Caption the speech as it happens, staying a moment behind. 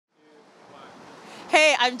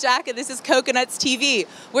Hey, I'm Jack and this is Coconuts TV.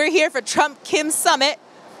 We're here for Trump-Kim Summit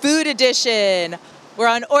Food Edition. We're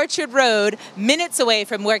on Orchard Road, minutes away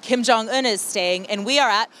from where Kim Jong-un is staying, and we are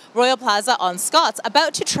at Royal Plaza on Scots,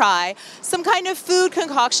 about to try some kind of food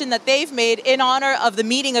concoction that they've made in honor of the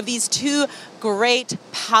meeting of these two great,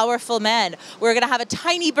 powerful men. We're gonna have a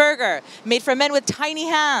tiny burger made from men with tiny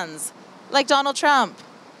hands, like Donald Trump.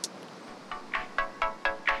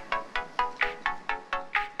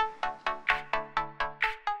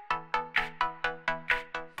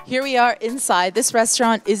 Here we are inside. This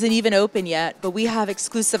restaurant isn't even open yet, but we have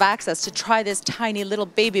exclusive access to try this tiny little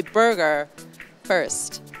baby burger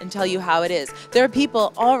first and tell you how it is. There are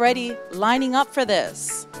people already lining up for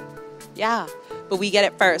this. Yeah, but we get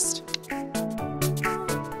it first.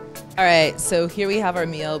 All right, so here we have our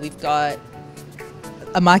meal. We've got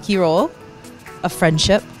a maki roll, a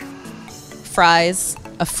friendship, fries,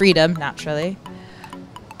 a freedom, naturally,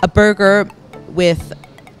 a burger with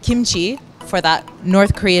kimchi, for that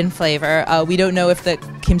North Korean flavor. We don't know if the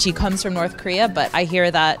kimchi comes from North Korea, but I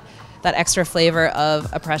hear that that extra flavor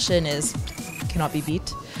of oppression cannot be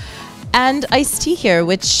beat. And iced tea here,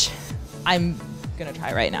 which I'm gonna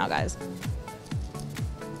try right now, guys.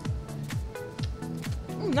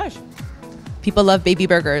 Nice. People love baby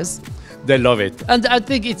burgers. They love it. And I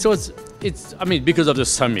think I mean, because of the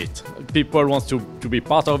summit, people want to be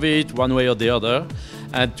part of it one way or the other.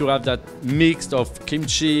 And to have that mix of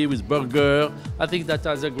kimchi with burger, I think that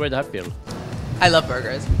has a great appeal. I love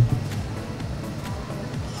burgers.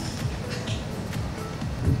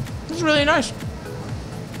 It's really nice.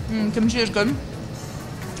 Kimchi is good.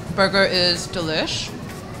 Burger is delish.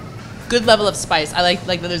 Good level of spice. I like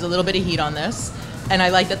that there's a little bit of heat on this. And I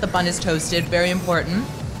like that the bun is toasted, very important.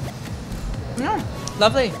 Yeah,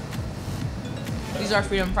 lovely. These are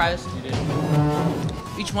freedom fries.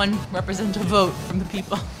 Each one represents a vote from the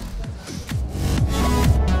people.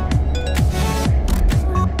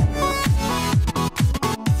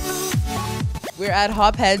 We're at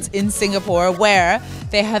Hopheads in Singapore, where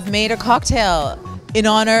they have made a cocktail in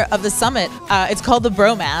honor of the summit. It's called the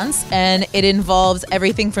Bromance, and it involves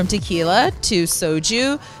everything from tequila to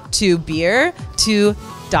soju to beer to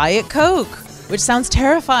Diet Coke, which sounds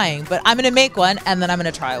terrifying, but I'm gonna make one and then I'm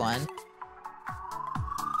gonna try one.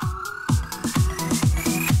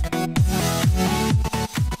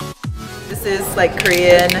 This is like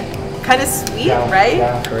Korean, kind of sweet, right?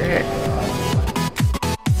 Yeah, correct.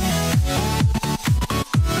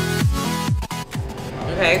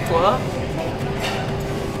 Okay, cool.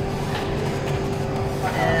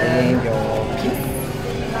 And peace.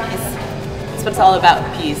 That's what it's all about,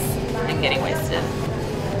 peace and getting wasted.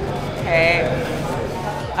 Okay.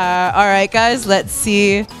 All right, guys, let's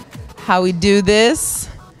see how we do this.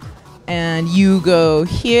 And you go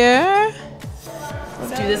here.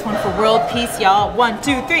 Let's do this one for world peace, y'all. 1,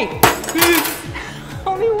 2, 3. Peace.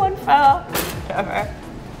 Only one fell. Whatever.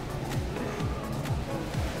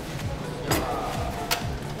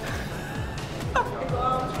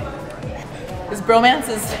 This bromance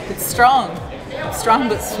it's strong. Strong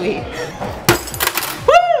but sweet.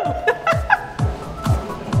 Woo!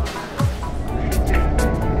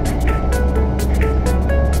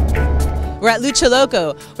 We're at Lucha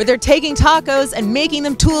Loco, where they're taking tacos and making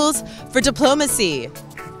them tools for diplomacy.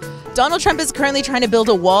 Donald Trump is currently trying to build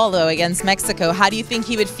a wall, though, against Mexico. How do you think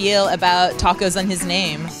he would feel about tacos on his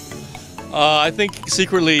name? I think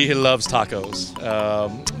secretly he loves tacos,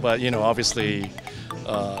 but obviously,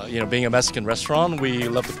 being a Mexican restaurant, we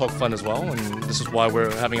love to poke fun as well, and this is why we're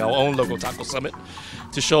having our own local taco summit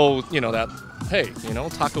to show, that hey,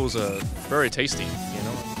 tacos are very tasty,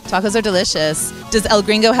 Tacos are delicious. Does El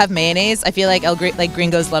Gringo have mayonnaise? I feel like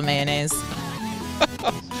gringos love mayonnaise.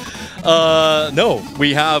 No,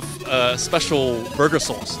 we have a special burger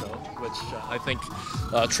sauce, though, which I think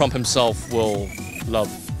Trump himself will love.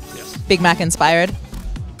 Yes. Big Mac inspired.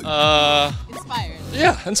 Inspired.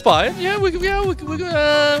 Yeah, inspired. Yeah,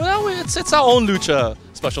 it's our own lucha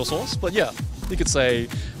special sauce, but yeah, you could say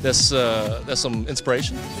there's some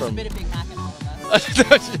inspiration from. There's a bit of Big Mac in all of us.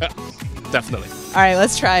 Yeah, definitely. All right,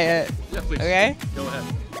 let's try it. Yeah, please. Okay. Go ahead.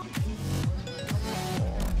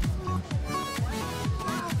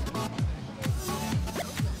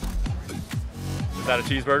 Is that a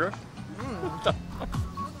cheeseburger?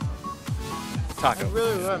 Taco.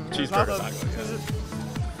 Cheeseburger taco.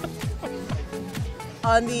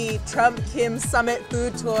 On the Trump-Kim Summit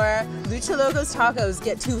food tour, Lucha Loco's tacos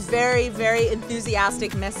get two very, very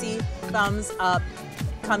enthusiastic, messy thumbs up.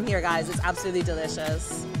 Come here, guys. It's absolutely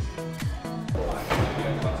delicious.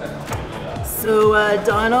 So,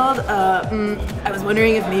 Donald, I was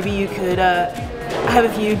wondering if maybe you could I have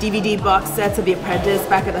a few DVD box sets of The Apprentice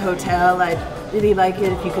back at the hotel. I'd really like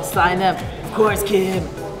it if you could sign them. Of course, Kim.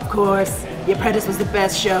 Of course. The Apprentice was the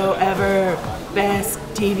best show ever. Best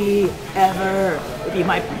TV ever. It'd be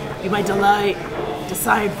my delight to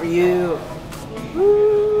sign for you.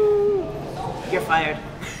 Woo. You're fired.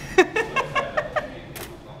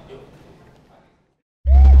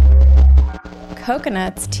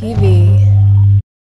 Coconuts TV.